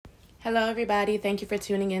Hello, everybody. Thank you for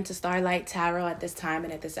tuning in to Starlight Tarot at this time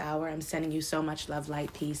and at this hour. I'm sending you so much love,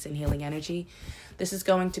 light, peace, and healing energy. This is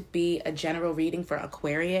going to be a general reading for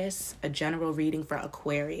Aquarius. A general reading for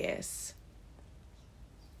Aquarius.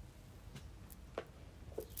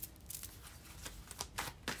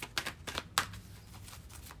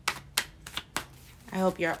 I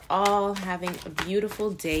hope you're all having a beautiful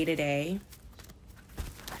day today.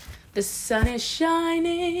 The sun is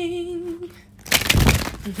shining.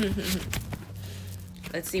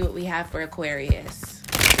 Let's see what we have for Aquarius.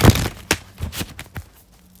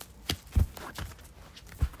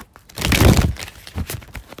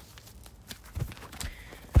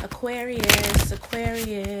 Aquarius.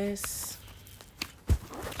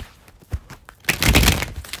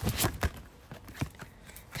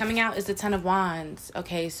 Coming out is the Ten of Wands.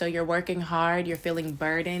 Okay, so you're working hard, you're feeling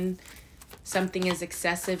burdened. Something is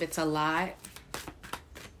excessive, it's a lot.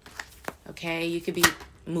 Okay, you could be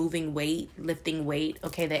moving weight, lifting weight.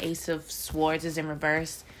 Okay, the Ace of Swords is in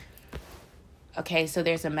reverse. Okay, so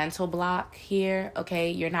there's a mental block here.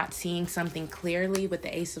 Okay, you're not seeing something clearly with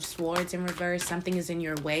the Ace of Swords in reverse. Something is in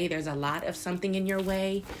your way. There's a lot of something in your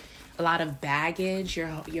way. A lot of baggage.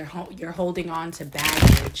 You're holding on to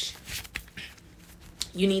baggage.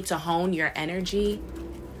 You need to hone your energy.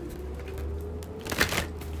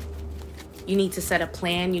 You need to set a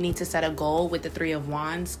plan. You need to set a goal with the Three of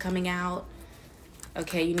Wands coming out.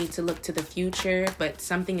 Okay, you need to look to the future, but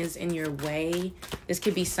something is in your way. This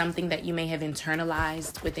could be something that you may have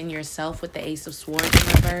internalized within yourself with the Ace of Swords in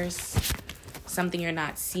reverse. Something you're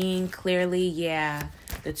not seeing clearly. Yeah,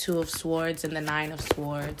 the Two of Swords and the Nine of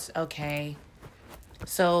Swords. Okay.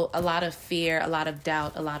 So a lot of fear, a lot of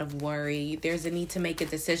doubt, a lot of worry. There's a need to make a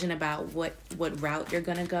decision about what route you're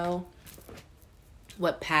going to go,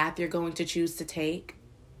 what path you're going to choose to take.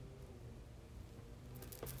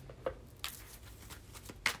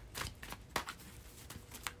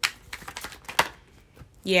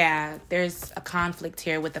 Yeah, there's a conflict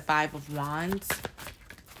here with the Five of Wands.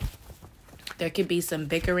 There could be some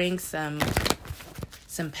bickering, some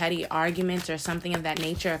petty arguments or something of that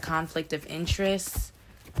nature, a conflict of interest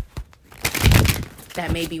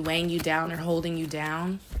that may be weighing you down or holding you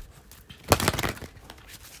down.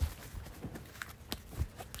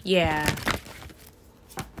 Yeah.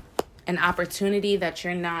 An opportunity that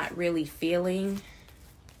you're not really feeling.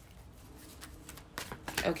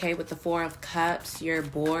 Okay, with the Four of Cups, you're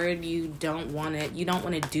bored. You don't want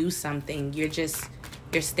to do something.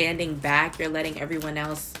 You're standing back. You're letting everyone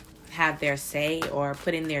else have their say or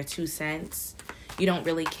put in their 2 cents. You don't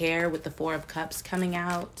really care with the Four of Cups coming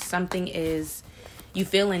out. You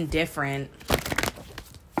feel indifferent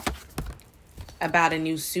about a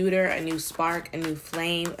new suitor, a new spark, a new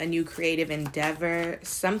flame, a new creative endeavor.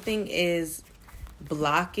 Something is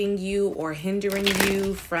blocking you or hindering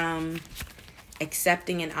you from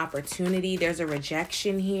accepting an opportunity. There's a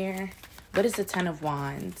rejection here. What is the Ten of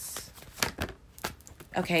Wands?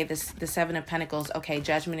 Okay, the Seven of Pentacles. Okay,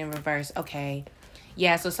 Judgment in reverse. Okay.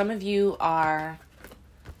 Yeah, so some of you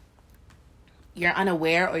you're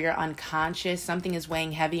unaware or you're unconscious. Something is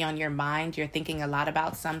weighing heavy on your mind. You're thinking a lot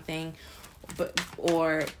about something.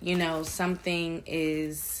 Something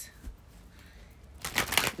is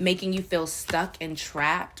making you feel stuck and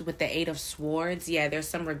trapped with the Eight of Swords. Yeah, there's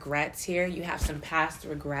some regrets here. You have some past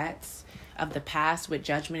regrets of the past with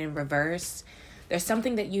Judgment in reverse. There's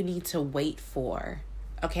something that you need to wait for.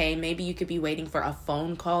 Okay, maybe you could be waiting for a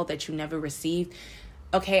phone call that you never received.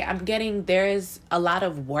 Okay, there's a lot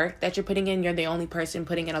of work that you're putting in. You're the only person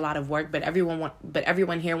putting in a lot of work, but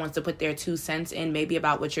everyone here wants to put their 2 cents in, maybe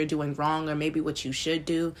about what you're doing wrong or maybe what you should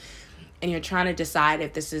do. And you're trying to decide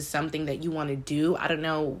if this is something that you want to do. I don't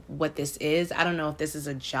know what this is. I don't know if this is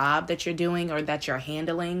a job that you're doing or that you're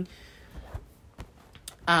handling.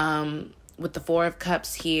 With the Four of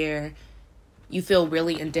Cups here, you feel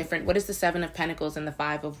really indifferent. What is the Seven of Pentacles and the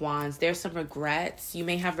Five of Wands? There's some regrets. You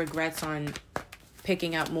may have regrets on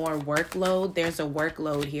picking up more workload. There's a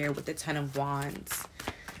workload here with the Ten of Wands.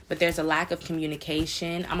 But there's a lack of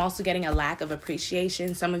communication. I'm also getting a lack of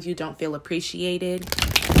appreciation. Some of you don't feel appreciated.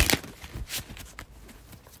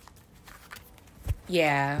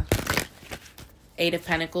 Yeah. Eight of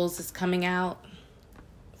Pentacles is coming out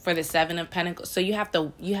for the Seven of Pentacles. So you have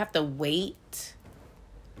to wait.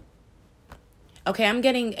 Okay, I'm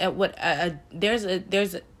getting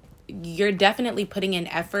you're definitely putting in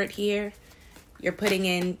effort here. You're putting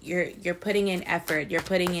in effort. You're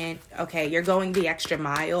going the extra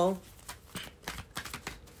mile.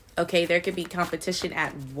 Okay, there could be competition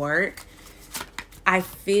at work. I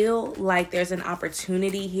feel like there's an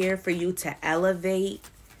opportunity here for you to elevate,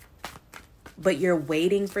 but you're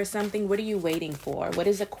waiting for something. What are you waiting for? What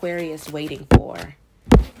is Aquarius waiting for?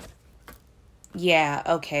 Yeah,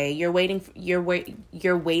 okay. You're waiting for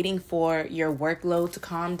your workload to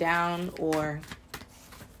calm down or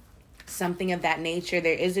something of that nature.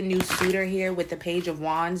 There is a new suitor here with the Page of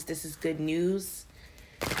Wands. This is good news.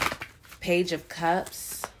 Page of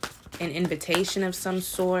Cups, an invitation of some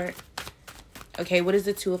sort. Okay, what is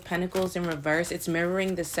the Two of Pentacles in reverse? It's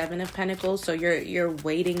mirroring the Seven of Pentacles. So you're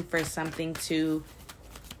waiting for something to,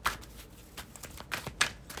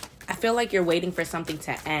 I feel like you're waiting for something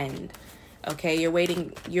to end. Okay, you're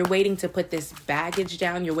waiting to put this baggage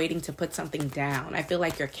down. You're waiting to put something down. I feel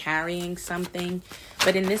like you're carrying something.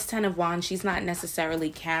 But in this Ten of Wands, she's not necessarily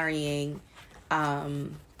carrying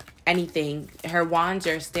anything. Her wands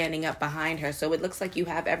are standing up behind her. So it looks like you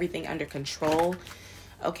have everything under control.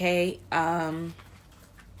 Okay,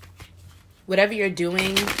 whatever you're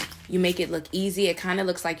doing, you make it look easy. It kind of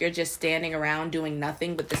looks like you're just standing around doing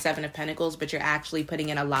nothing with the Seven of Pentacles, but you're actually putting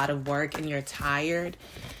in a lot of work and you're tired.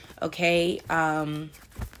 Okay,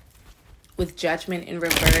 with Judgment in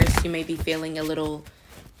reverse, you may be feeling a little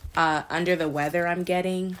under the weather, I'm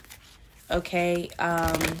getting. Okay,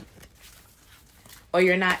 or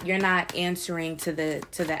you're not answering to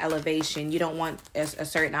the elevation. You don't want a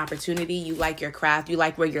certain opportunity. You like your craft. You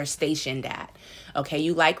like where you're stationed at. Okay,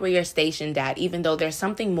 you like where you're stationed at, even though there's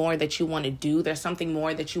something more that you want to do. There's something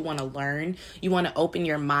more that you want to learn. You want to open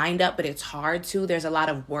your mind up, but it's hard to. There's a lot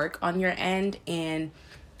of work on your end, and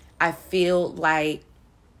I feel like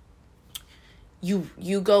you're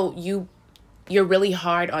really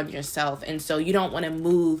hard on yourself, and so you don't want to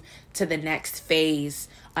move to the next phase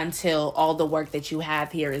until all the work that you have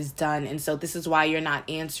here is done. And so this is why you're not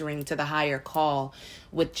answering to the higher call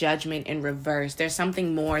with Judgment in reverse. There's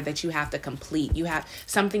something more that you have to complete.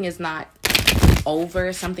 Something is not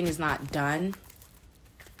over, something is not done.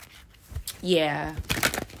 Yeah,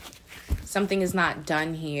 something is not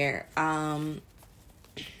done here.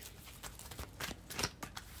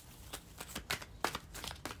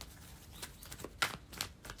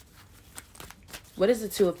 What is the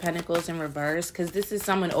Two of Pentacles in reverse? Because this is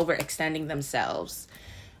someone overextending themselves,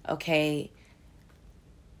 okay?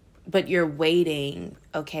 But you're waiting,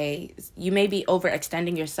 okay? You may be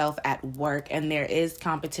overextending yourself at work, and there is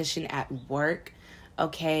competition at work,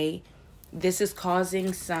 okay? This is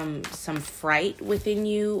causing some fright within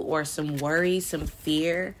you, or some worry, some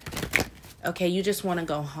fear. Okay, you just want to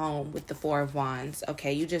go home with the Four of Wands,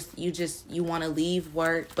 okay? You want to leave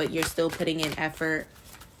work, but you're still putting in effort.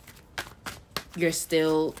 You're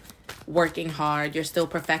still working hard. You're still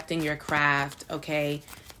perfecting your craft, okay?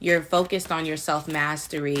 You're focused on your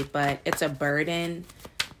self-mastery, but it's a burden.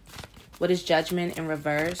 What is Judgment in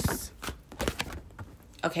reverse?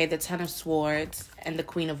 Okay, the Ten of Swords and the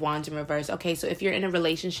Queen of Wands in reverse. Okay, so if you're in a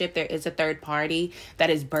relationship, there is a third party that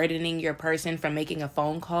is burdening your person from making a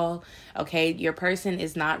phone call, okay? Your person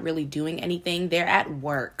is not really doing anything. They're at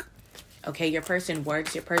work. Okay, your person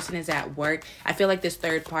works. Your person is at work. I feel like this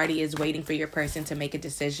third party is waiting for your person to make a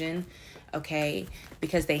decision, okay,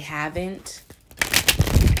 because they haven't.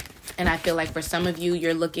 And I feel like for some of you,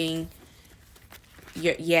 there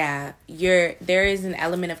is an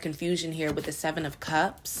element of confusion here with the Seven of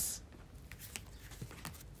Cups.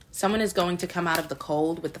 Someone is going to come out of the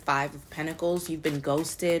cold with the Five of Pentacles. You've been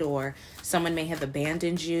ghosted, or someone may have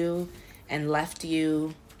abandoned you and left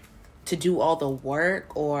you to do all the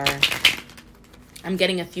work, or I'm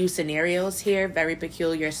getting a few scenarios here, very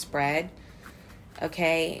peculiar spread.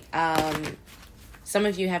 Okay, some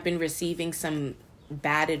of you have been receiving some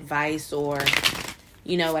bad advice, or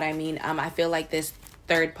you know what I mean. I feel like this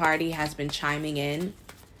third party has been chiming in.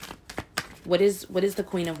 What is the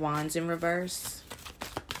Queen of Wands in reverse?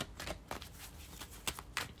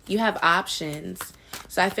 You have options.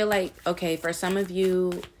 So I feel like, okay, for some of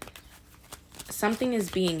you, something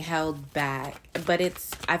is being held back, but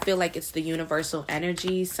I feel like it's the universal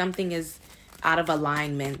energy. Something is out of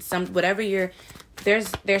alignment.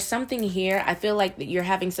 There's something here. I feel like that you're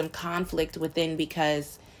having some conflict within,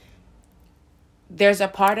 because there's a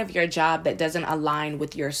part of your job that doesn't align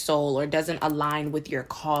with your soul, or doesn't align with your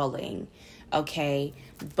calling. Okay,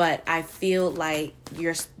 but I feel like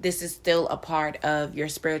this is still a part of your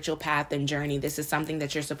spiritual path and journey. This is something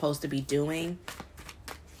that you're supposed to be doing.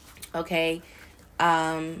 Okay.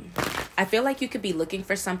 I feel like you could be looking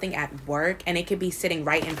for something at work, and it could be sitting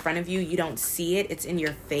right in front of you. You don't see it. It's in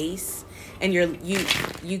your face, and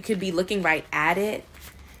you could be looking right at it,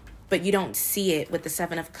 but you don't see it with the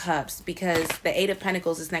Seven of Cups, because the Eight of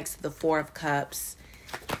Pentacles is next to the Four of Cups.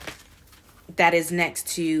 That is next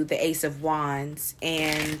to the Ace of Wands,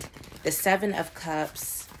 and the Seven of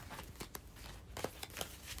Cups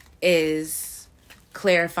is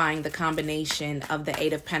clarifying the combination of the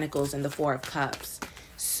Eight of Pentacles and the Four of Cups.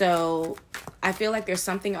 So I feel like there's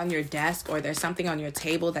something on your desk or there's something on your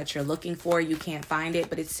table that you're looking for. You can't find it,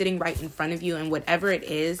 but it's sitting right in front of you. And whatever it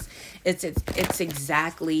is, it's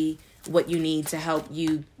exactly what you need to help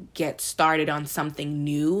you get started on something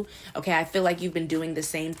new. Okay, I feel like you've been doing the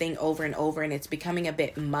same thing over and over and it's becoming a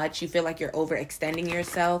bit much. You feel like you're overextending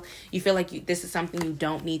yourself. You feel like this is something you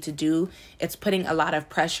don't need to do. It's putting a lot of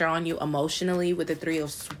pressure on you emotionally with the Three of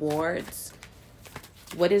Swords.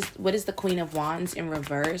 What is the Queen of Wands in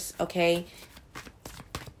reverse? Okay,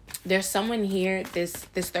 there's someone here, this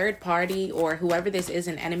third party or whoever this is,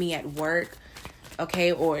 an enemy at work.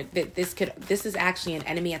 Okay, or this is actually an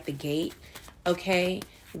enemy at the gate. Okay,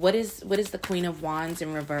 what is the Queen of Wands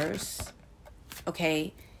in reverse?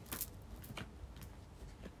 Okay,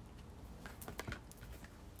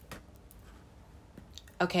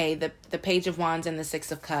 okay, the Page of Wands and the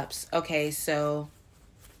Six of Cups. Okay, so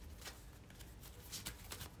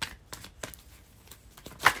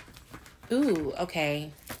ooh,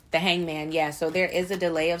 okay, the Hangman. Yeah, so there is a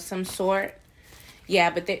delay of some sort. Yeah,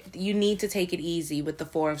 but you need to take it easy with the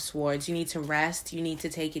Four of Swords. You need to rest. You need to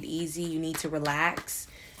take it easy. You need to relax.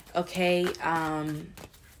 Okay.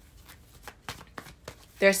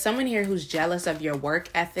 There's someone here who's jealous of your work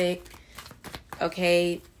ethic.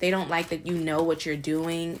 Okay. They don't like that you know what you're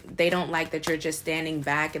doing. They don't like that you're just standing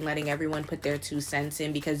back and letting everyone put their 2 cents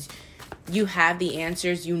in because you have the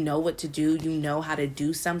answers. You know what to do. You know how to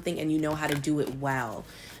do something and you know how to do it well.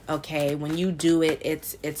 Okay, when you do it,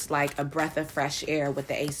 it's like a breath of fresh air with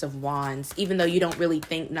the Ace of Wands, even though you don't really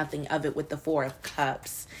think nothing of it with the Four of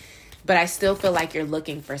Cups. But I still feel like you're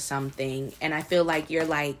looking for something. And I feel like you're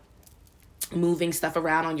like moving stuff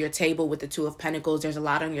around on your table with the Two of Pentacles. There's a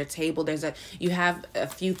lot on your table. You have a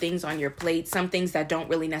few things on your plate, some things that don't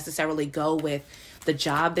really necessarily go with the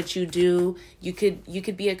job that you do. You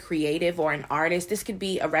could be a creative or an artist. This could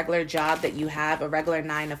be a regular job that you have, a regular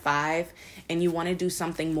 9 to 5, and you want to do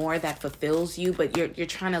something more that fulfills you, but you're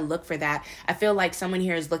trying to look for that. I feel like someone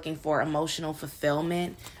here is looking for emotional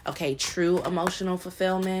fulfillment. Okay, true emotional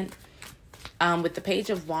fulfillment. With the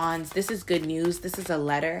Page of Wands, this is good news. This is a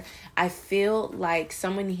letter. I feel like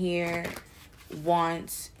someone here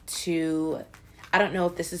wants to, I don't know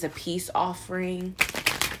if this is a peace offering.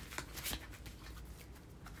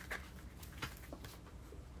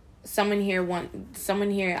 Someone here,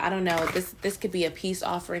 I don't know, this could be a peace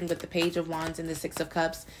offering with the Page of Wands and the Six of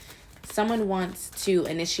Cups. Someone wants to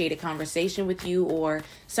initiate a conversation with you, or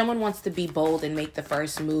someone wants to be bold and make the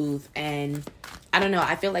first move. And I don't know,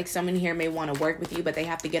 I feel like someone here may want to work with you, but they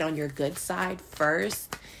have to get on your good side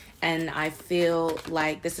first. And I feel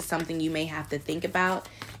like this is something you may have to think about,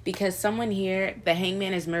 because someone here, the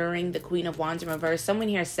Hangman is mirroring the Queen of Wands in reverse. Someone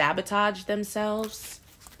here sabotaged themselves.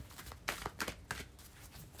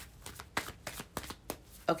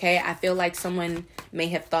 Okay, I feel like someone may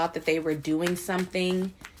have thought that they were doing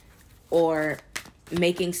something or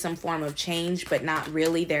making some form of change, but not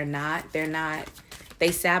really. They're not.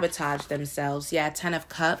 They sabotage themselves. Yeah, 10 of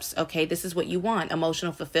Cups. Okay, this is what you want.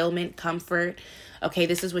 Emotional fulfillment, comfort. Okay,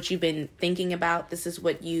 this is what you've been thinking about. This is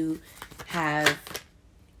what you have.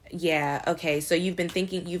 Yeah, okay, so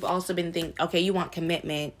you've also been thinking, okay, you want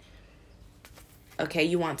commitment. Okay,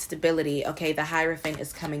 you want stability. Okay, the Hierophant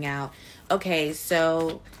is coming out. Okay,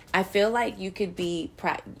 so I feel like you could be,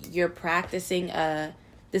 you're practicing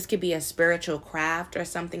this could be a spiritual craft or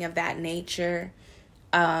something of that nature.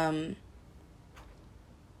 For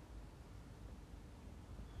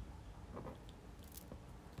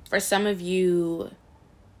some of you,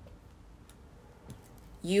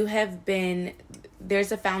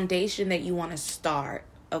 there's a foundation that you want to start.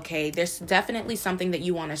 Okay, there's definitely something that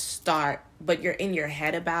you want to start, but you're in your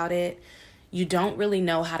head about it. You don't really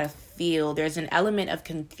know how to feel. There's an element of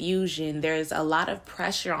confusion. There's a lot of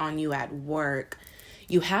pressure on you at work.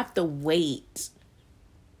 You have to wait.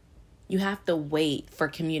 You have to wait for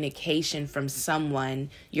communication from someone.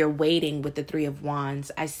 You're waiting with the Three of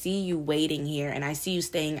Wands. I see you waiting here, and I see you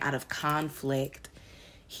staying out of conflict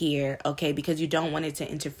here, okay, because you don't want it to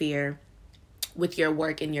interfere with your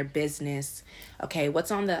work and your business. Okay,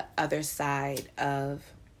 what's on the other side of...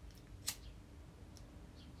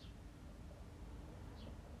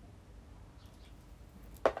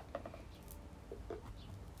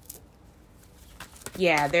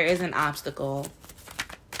 Yeah, there is an obstacle.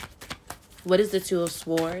 What is the Two of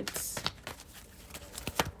Swords?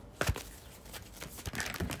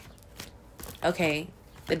 Okay,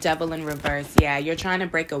 the Devil in reverse. Yeah, you're trying to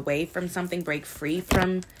break away from something, break free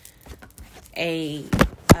from I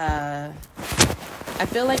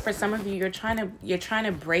feel like for some of you, you're trying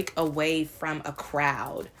to break away from a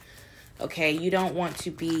crowd. Okay, you don't want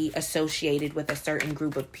to be associated with a certain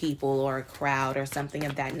group of people or a crowd or something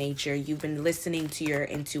of that nature. You've been listening to your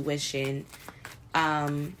intuition.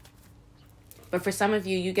 But for some of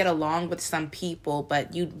you, you get along with some people,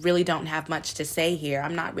 but you really don't have much to say here.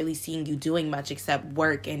 I'm not really seeing you doing much except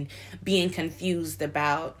work and being confused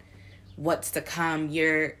about what's to come.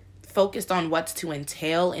 You're focused on what's to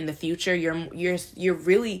entail in the future. You're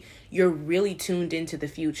really tuned into the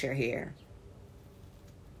future here.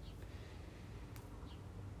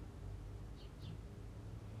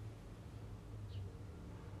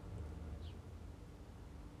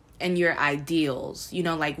 And your ideals,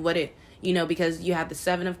 like because you have the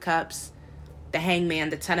 7 of Cups, the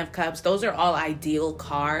Hangman, the 10 of Cups. Those are all ideal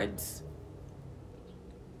cards.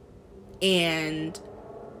 And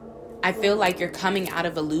I feel like you're coming out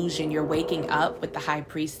of illusion. You're waking up with the High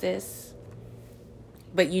Priestess.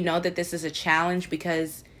 But you know that this is a challenge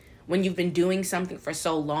because when you've been doing something for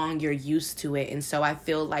so long, you're used to it. And so I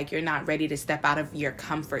feel like you're not ready to step out of your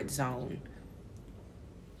comfort zone.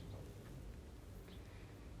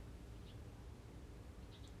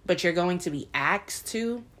 But you're going to be asked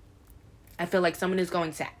to. I feel like someone is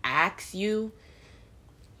going to ask you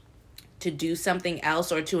to do something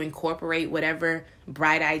else or to incorporate whatever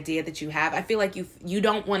bright idea that you have. I feel like you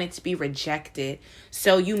don't want it to be rejected.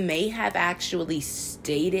 So you may have actually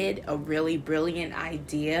stated a really brilliant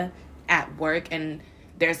idea at work and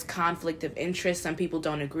there's conflict of interest. Some people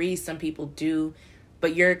don't agree, some people do.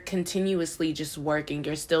 But you're continuously just working.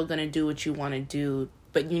 You're still going to do what you want to do.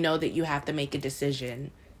 But you know that you have to make a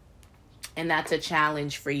decision. And that's a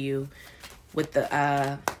challenge for you with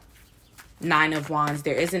the 9 of Wands.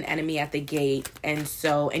 There is an enemy at the gate. And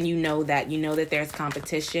you know that there's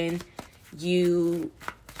competition. You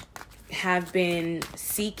have been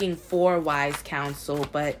seeking for wise counsel,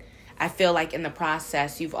 but I feel like in the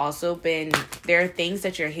process, there are things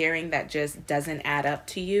that you're hearing that just doesn't add up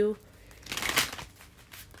to you.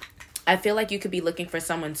 I feel like you could be looking for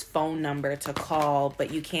someone's phone number to call,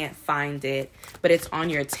 but you can't find it, but it's on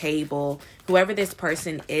your table. Whoever this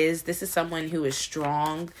person is, this is someone who is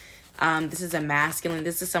strong. This is a masculine.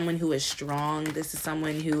 This is someone who is strong. This is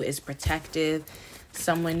someone who is protective.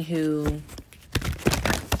 Someone who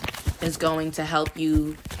is going to help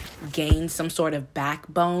you gain some sort of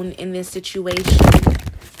backbone in this situation.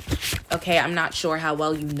 Okay, I'm not sure how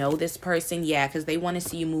well you know this person. Yeah, because they want to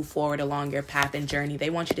see you move forward along your path and journey. They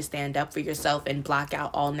want you to stand up for yourself and block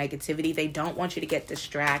out all negativity. They don't want you to get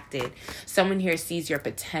distracted. Someone here sees your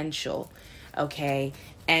potential, okay?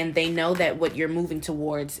 And they know that what you're moving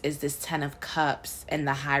towards is this 10 of Cups and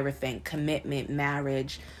the Hierophant, commitment,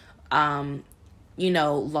 marriage, long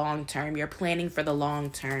term. You're planning for the long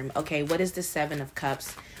term. Okay, what is the 7 of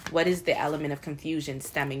Cups? What is the element of confusion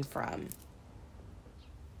stemming from?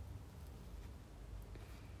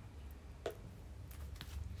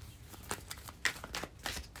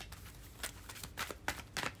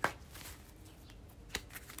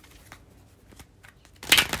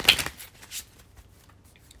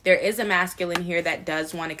 There is a masculine here that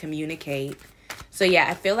does want to communicate. So yeah,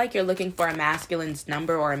 I feel like you're looking for a masculine's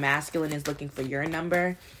number or a masculine is looking for your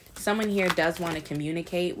number. Someone here does want to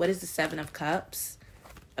communicate. What is the 7 of Cups?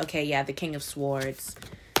 Okay, yeah, the King of Swords.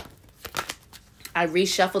 I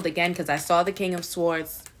reshuffled again because I saw the King of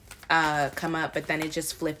Swords come up, but then it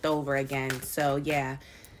just flipped over again. So yeah,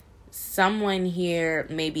 someone here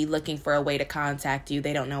may be looking for a way to contact you.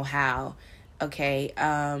 They don't know how. Okay,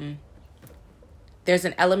 there's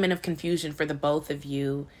an element of confusion for the both of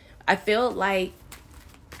you. I feel like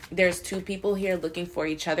there's 2 people here looking for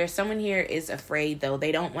each other. Someone here is afraid, though.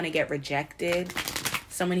 They don't want to get rejected.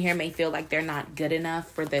 Someone here may feel like they're not good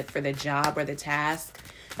enough for the job or the task.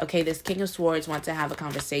 Okay, this King of Swords wants to have a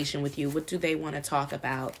conversation with you. What do they want to talk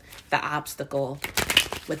about? The obstacle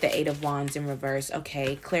with the 8 of Wands in reverse.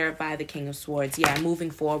 Okay, clarify the King of Swords. Yeah,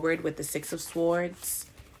 moving forward with the 6 of Swords.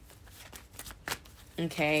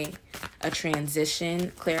 Okay, a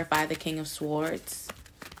transition. Clarify the King of Swords.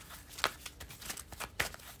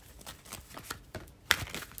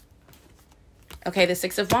 Okay, the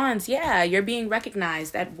 6 of Wands. Yeah, you're being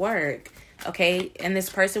recognized at work. Okay, and this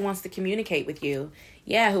person wants to communicate with you.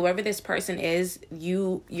 Yeah, whoever this person is,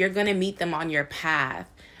 you're going to meet them on your path.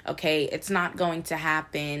 Okay, it's not going to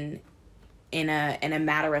happen in a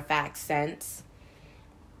matter-of-fact sense.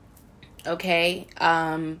 Okay,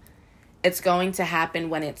 it's going to happen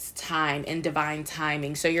when it's time, in divine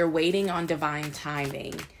timing. So you're waiting on divine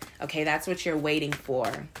timing. Okay, that's what you're waiting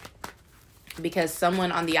for. Because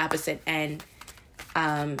someone on the opposite end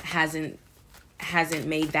hasn't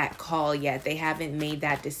made that call yet. They haven't made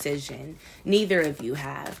that decision. Neither of you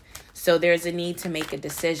have. So there's a need to make a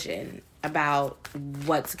decision about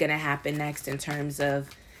what's going to happen next in terms of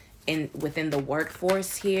within the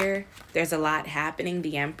workforce here. There's a lot happening.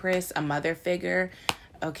 The Empress, a mother figure.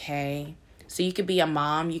 Okay. So you could be a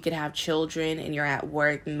mom, you could have children, and you're at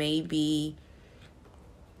work. Maybe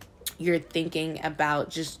you're thinking about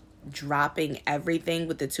just dropping everything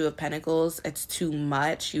with the Two of Pentacles. It's too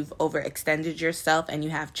much. You've overextended yourself and you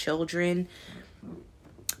have children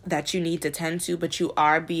that you need to tend to, but you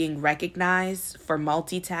are being recognized for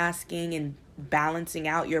multitasking and balancing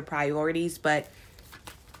out your priorities. But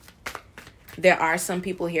there are some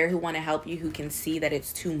people here who want to help you, who can see that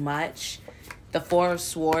it's too much. The Four of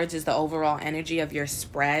Swords is the overall energy of your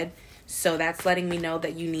spread. So that's letting me know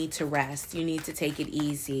that you need to rest. You need to take it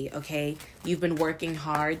easy, okay? You've been working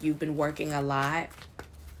hard. You've been working a lot.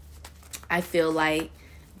 I feel like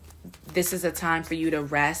this is a time for you to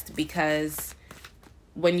rest, because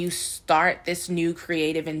when you start this new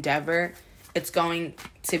creative endeavor, it's going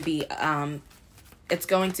to be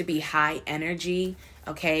high energy.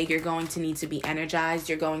 Okay, you're going to need to be energized.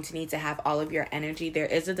 You're going to need to have all of your energy. There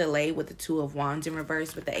is a delay with the Two of Wands in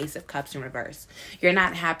reverse, with the Ace of Cups in reverse. You're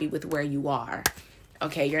not happy with where you are.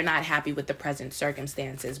 Okay, you're not happy with the present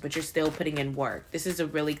circumstances, but you're still putting in work. This is a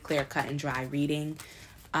really clear, cut and dry reading.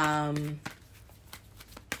 What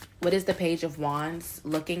is the Page of Wands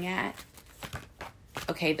looking at?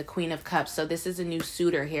 Okay, the Queen of Cups. So this is a new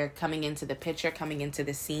suitor here coming into the picture, coming into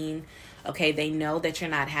the scene. Okay, they know that you're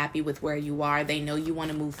not happy with where you are. They know you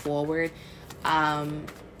want to move forward.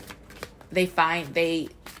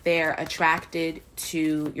 They're attracted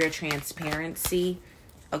to your transparency.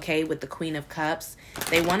 Okay, with the Queen of Cups.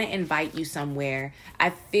 They want to invite you somewhere. I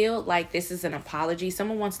feel like this is an apology.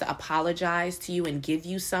 Someone wants to apologize to you and give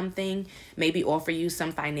you something. Maybe offer you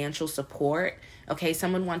some financial support. Okay,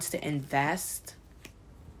 someone wants to invest.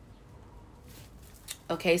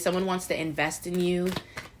 Okay, someone wants to invest in you.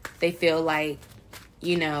 They feel like,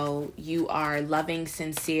 you know, you are loving,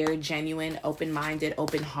 sincere, genuine, open-minded,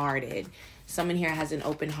 open-hearted. Someone here has an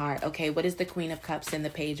open heart. Okay, what is the Queen of Cups and the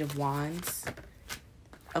Page of Wands?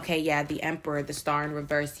 Okay, yeah, the Emperor, the Star in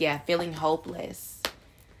reverse. Yeah, feeling hopeless.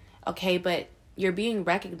 Okay, but you're being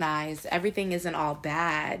recognized. Everything isn't all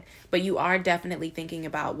bad, but you are definitely thinking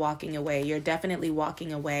about walking away. You're definitely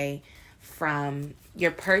walking away from,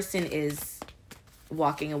 your person is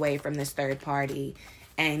walking away from this third party,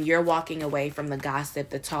 and you're walking away from the gossip,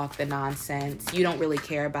 the talk, the nonsense. You don't really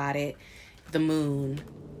care about it. The Moon.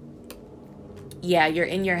 Yeah, you're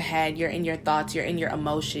in your head, you're in your thoughts, you're in your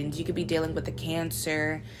emotions. You could be dealing with a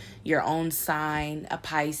Cancer, your own sign, a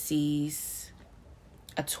Pisces,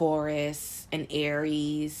 a Taurus, an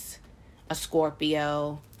Aries, a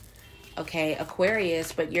Scorpio. Okay,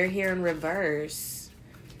 Aquarius, but you're here in reverse.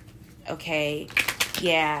 Okay,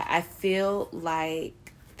 yeah, I feel like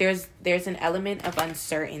there's an element of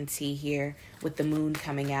uncertainty here with the Moon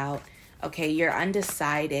coming out. Okay, you're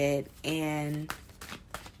undecided, and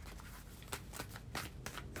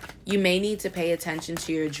you may need to pay attention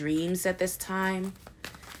to your dreams at this time,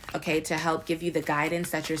 okay, to help give you the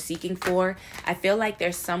guidance that you're seeking for. I feel like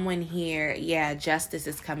there's someone here, yeah, Justice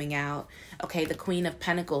is coming out. Okay, the Queen of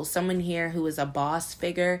Pentacles, someone here who is a boss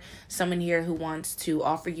figure, someone here who wants to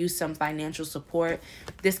offer you some financial support.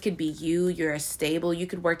 This could be you, you're stable, you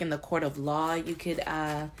could work in the court of law, you could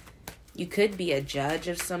be a judge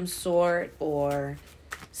of some sort or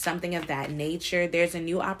something of that nature. There's a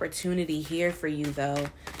new opportunity here for you though.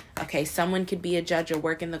 Okay, someone could be a judge or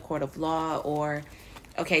work in the court of law, or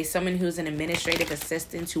okay, someone who's an administrative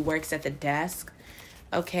assistant who works at the desk.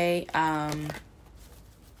 Okay,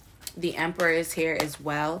 the Emperor is here as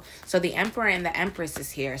well. So the Emperor and the Empress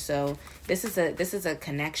is here. So this is a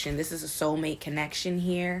connection. This is a soulmate connection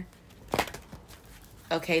here.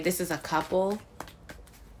 Okay, this is a couple.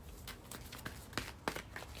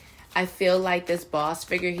 I feel like this boss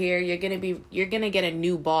figure here, you're gonna get a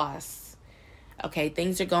new boss. Okay,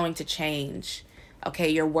 things are going to change. Okay,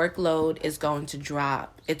 your workload is going to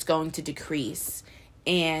drop. It's going to decrease.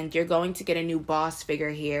 And you're going to get a new boss figure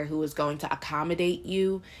here who is going to accommodate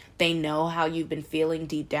you. They know how you've been feeling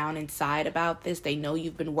deep down inside about this. They know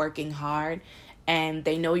you've been working hard. And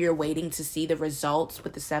they know you're waiting to see the results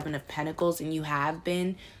with the Seven of Pentacles. And you have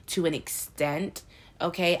been to an extent.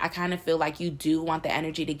 Okay, I kind of feel like you do want the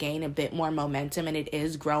energy to gain a bit more momentum. And it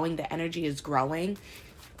is growing. The energy is growing.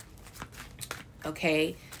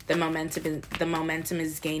 Okay, the momentum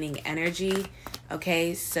is gaining energy.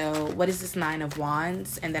 Okay, so what is this Nine of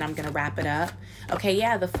Wands? And then I'm going to wrap it up. Okay,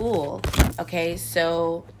 yeah, the Fool. Okay,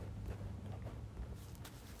 so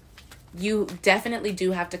you definitely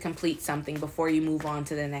do have to complete something before you move on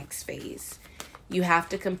to the next phase. You have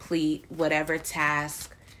to complete whatever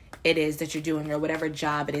task it is that you're doing, or whatever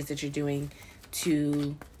job it is that you're doing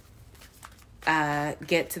to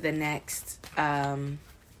get to the next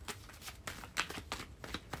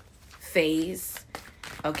phase.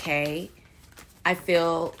 Okay, I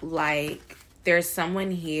feel like there's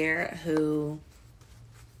someone here who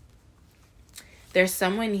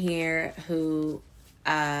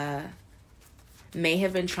may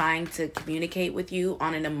have been trying to communicate with you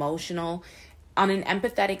on an emotional, on an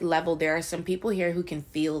empathetic level. There are some people here who can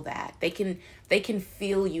feel that. They can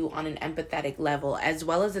feel you on an empathetic level as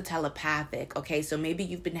well as a telepathic. Okay, so maybe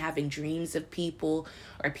you've been having dreams of people,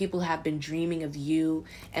 or people have been dreaming of you,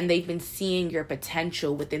 and they've been seeing your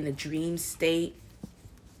potential within the dream state.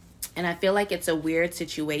 And I feel like it's a weird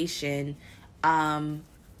situation,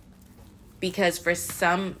 because for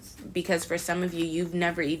some of you, you've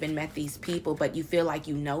never even met these people, but you feel like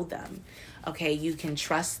you know them. Okay, you can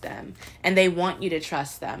trust them, and they want you to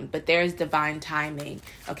trust them, but there's divine timing.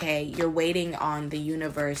 Okay, you're waiting on the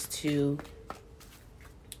universe to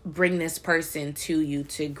bring this person to you,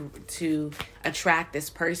 to attract this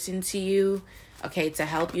person to you. Okay, to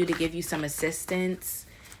help you, to give you some assistance.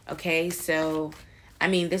 Okay, so I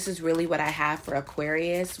mean, this is really what I have for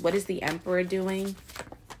Aquarius. What is the Emperor doing?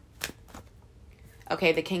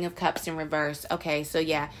 Okay, the King of Cups in reverse. Okay, so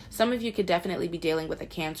yeah, some of you could definitely be dealing with a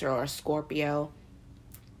Cancer or a Scorpio.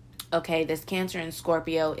 Okay, this Cancer and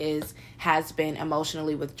Scorpio has been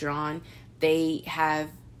emotionally withdrawn. They're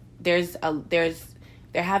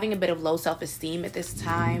having a bit of low self-esteem at this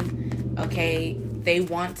time. Okay, they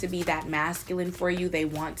want to be that masculine for you. They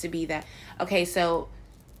want to be that. Okay, so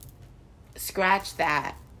scratch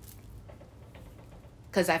that,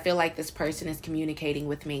 because I feel like this person is communicating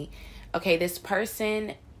with me. Okay, this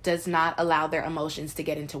person does not allow their emotions to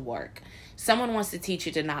get into work. Someone wants to teach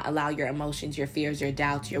you to not allow your emotions, your fears, your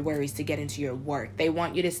doubts, your worries to get into your work. They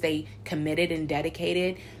want you to stay committed and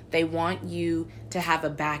dedicated. They want you to have a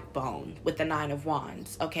backbone with the Nine of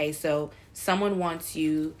Wands. Okay, so someone wants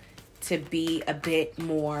you to be a bit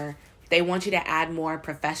more, they want you to add more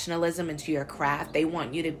professionalism into your craft. They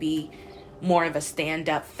want you to be more of a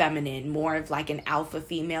stand-up feminine, more of like an alpha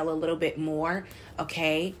female, a little bit more.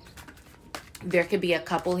 Okay, there could be a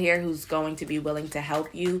couple here who's going to be willing to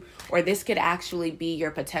help you, or this could actually be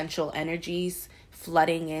your potential energies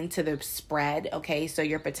flooding into the spread. Okay, so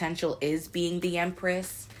your potential is being the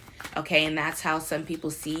Empress. Okay, and that's how some people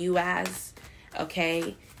see you as.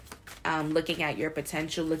 Okay, looking at your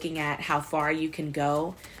potential, looking at how far you can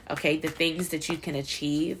go. Okay, the things that you can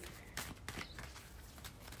achieve.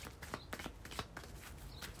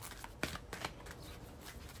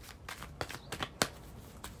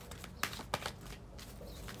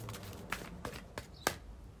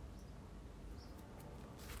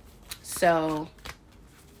 So,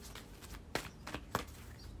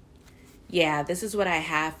 yeah, this is what I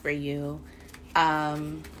have for you.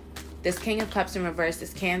 This King of Cups in reverse,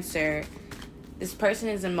 this Cancer, this person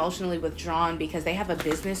is emotionally withdrawn because they have a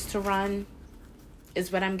business to run,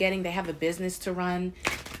 is what I'm getting. They have a business to run.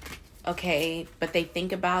 Okay, but they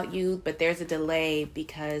think about you, but there's a delay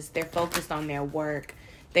because they're focused on their work.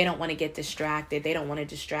 They don't want to get distracted. They don't want to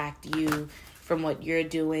distract you from what you're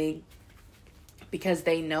doing, because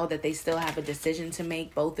they know that they still have a decision to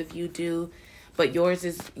make. Both of you do, but yours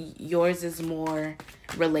is more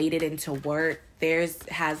related into work. Theirs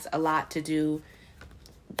has a lot to do.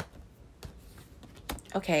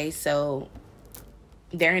 Okay, so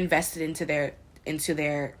they're invested into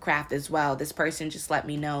their craft as well. This person just let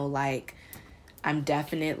me know, like, I'm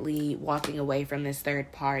definitely walking away from this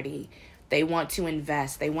third party. They want to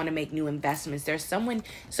invest. They want to make new investments. There's someone.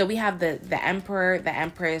 So we have the Emperor, the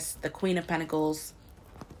Empress, the Queen of Pentacles,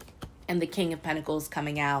 and the King of Pentacles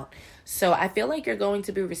coming out. So I feel like you're going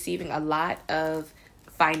to be receiving a lot of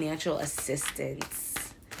financial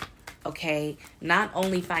assistance. Okay, not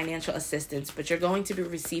only financial assistance, but you're going to be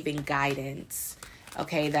receiving guidance.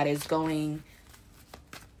 Okay, that is going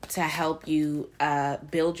to help you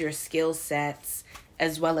build your skill sets,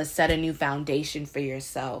 as well as set a new foundation for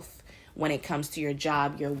yourself when it comes to your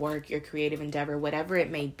job, your work, your creative endeavor, whatever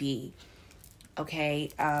it may be.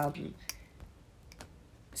 Okay.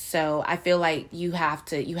 So I feel like you have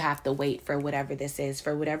to wait for whatever this is.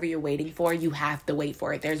 For whatever you're waiting for, you have to wait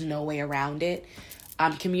for it. There's no way around it.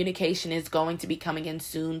 Communication is going to be coming in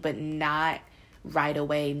soon, but not right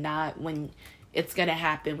away. Not when it's going to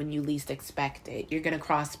happen when you least expect it. You're going to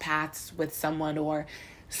cross paths with someone, or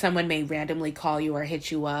someone may randomly call you or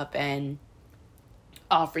hit you up and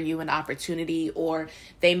offer you an opportunity, or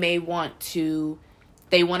they may want to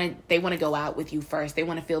They want to go out with you first. They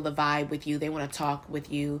want to feel the vibe with you. They want to talk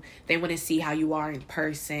with you. They want to see how you are in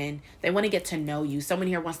person. They want to get to know you. Someone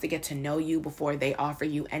here wants to get to know you before they offer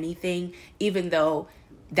you anything, even though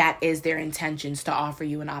that is their intentions, to offer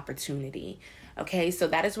you an opportunity. Okay, so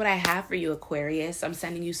that is what I have for you, Aquarius. I'm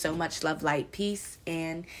sending you so much love, light, peace,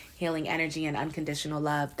 and healing energy and unconditional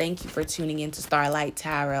love. Thank you for tuning in to Starlight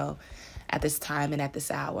Tarot at this time and at this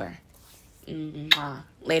hour.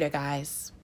 Later, guys.